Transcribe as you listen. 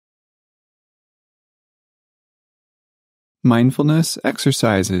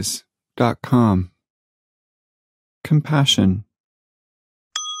mindfulnessexercises.com. Compassion.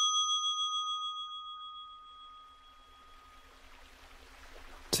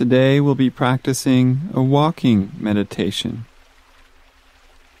 Today we'll be practicing a walking meditation.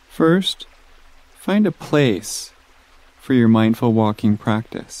 First, find a place for your mindful walking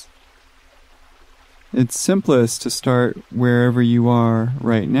practice. It's simplest to start wherever you are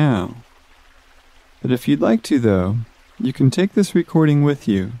right now. But if you'd like to, though, you can take this recording with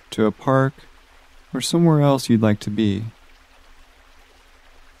you to a park or somewhere else you'd like to be.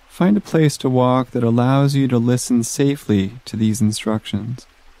 Find a place to walk that allows you to listen safely to these instructions.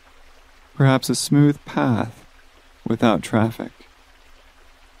 Perhaps a smooth path without traffic.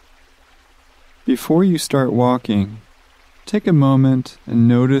 Before you start walking, take a moment and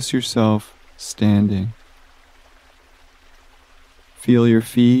notice yourself standing. Feel your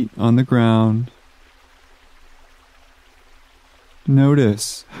feet on the ground.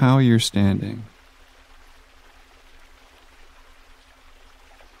 Notice how you're standing.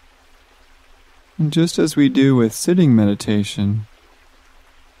 And just as we do with sitting meditation,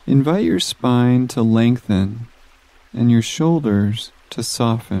 invite your spine to lengthen and your shoulders to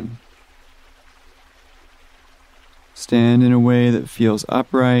soften. Stand in a way that feels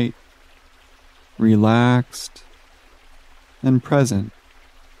upright, relaxed, and present.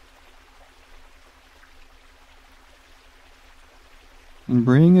 And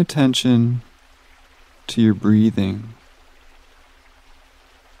bring attention to your breathing.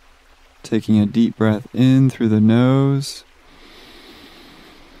 Taking a deep breath in through the nose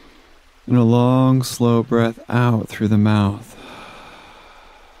and a long, slow breath out through the mouth.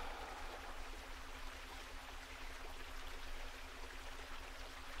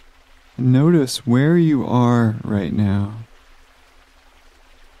 And notice where you are right now.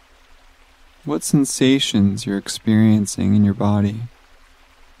 What sensations you're experiencing in your body.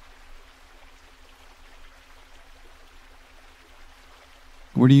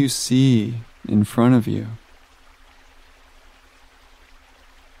 What do you see in front of you?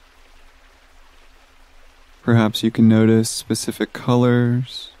 Perhaps you can notice specific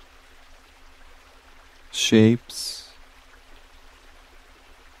colors, shapes,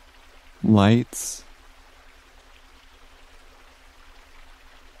 lights.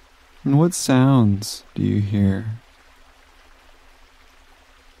 And what sounds do you hear?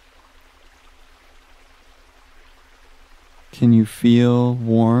 Can you feel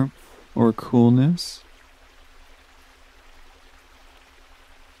warmth or coolness?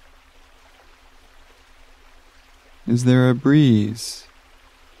 Is there a breeze,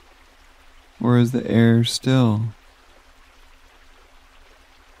 or is the air still?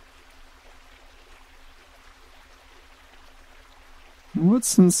 And what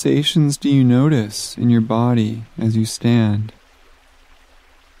sensations do you notice in your body as you stand?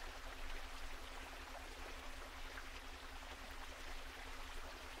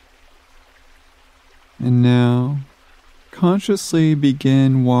 And now, consciously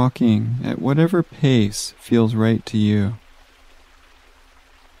begin walking at whatever pace feels right to you.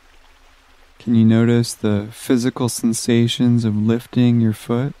 Can you notice the physical sensations of lifting your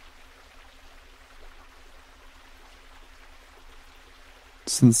foot?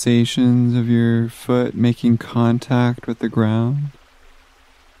 Sensations of your foot making contact with the ground?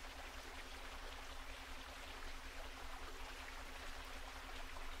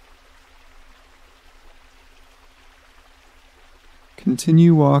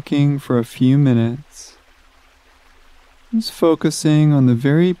 Continue walking for a few minutes, just focusing on the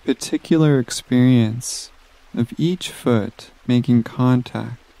very particular experience of each foot making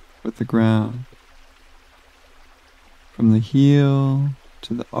contact with the ground. From the heel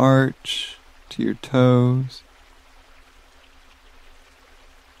to the arch to your toes.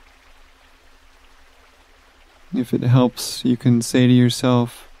 If it helps, you can say to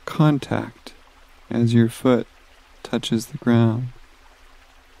yourself, contact, as your foot touches the ground.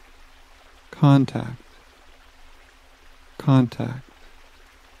 Contact, contact,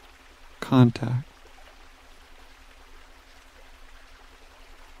 contact.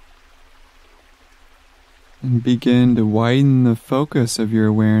 And begin to widen the focus of your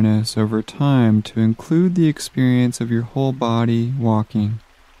awareness over time to include the experience of your whole body walking.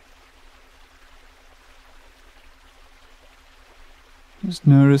 Just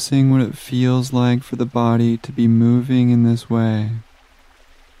noticing what it feels like for the body to be moving in this way.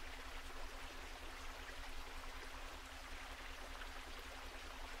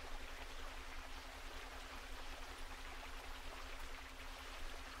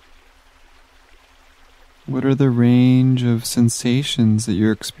 What are the range of sensations that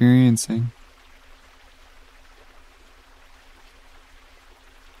you're experiencing?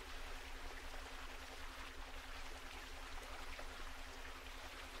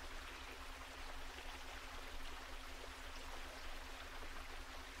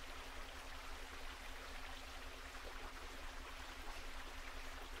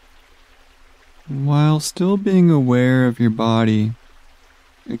 While still being aware of your body,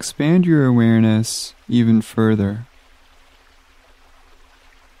 expand your awareness even further.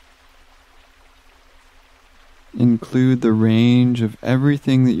 Include the range of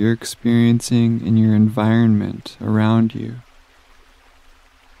everything that you're experiencing in your environment around you,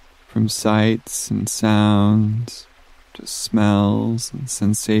 from sights and sounds to smells and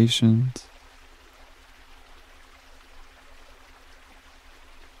sensations.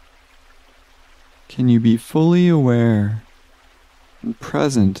 Can you be fully aware and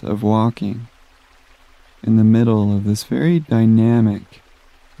present of walking in the middle of this very dynamic,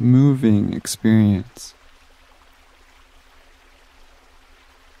 moving experience?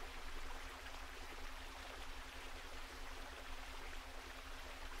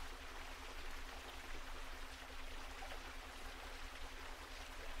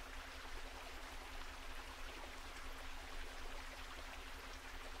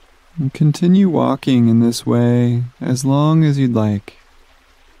 And continue walking in this way as long as you'd like.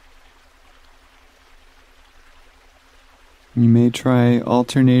 You may try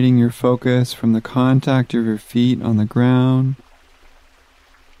alternating your focus from the contact of your feet on the ground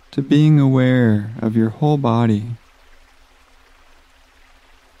to being aware of your whole body,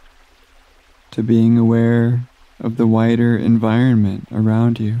 to being aware of the wider environment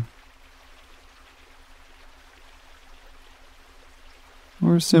around you.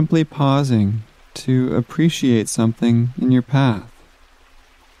 Or simply pausing to appreciate something in your path.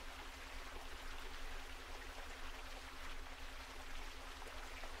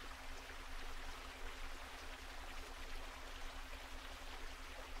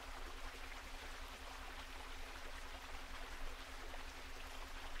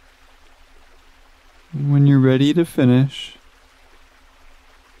 And when you're ready to finish,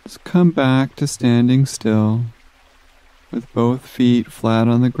 just come back to standing still, with both feet flat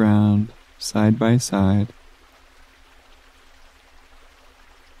on the ground, side by side.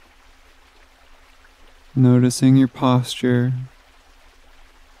 Noticing your posture,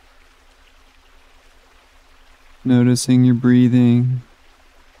 noticing your breathing,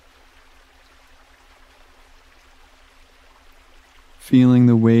 feeling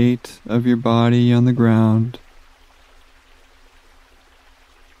the weight of your body on the ground.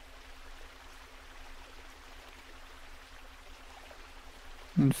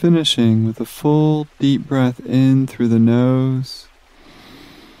 And finishing with a full deep breath in through the nose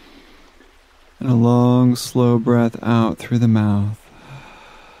and a long slow breath out through the mouth.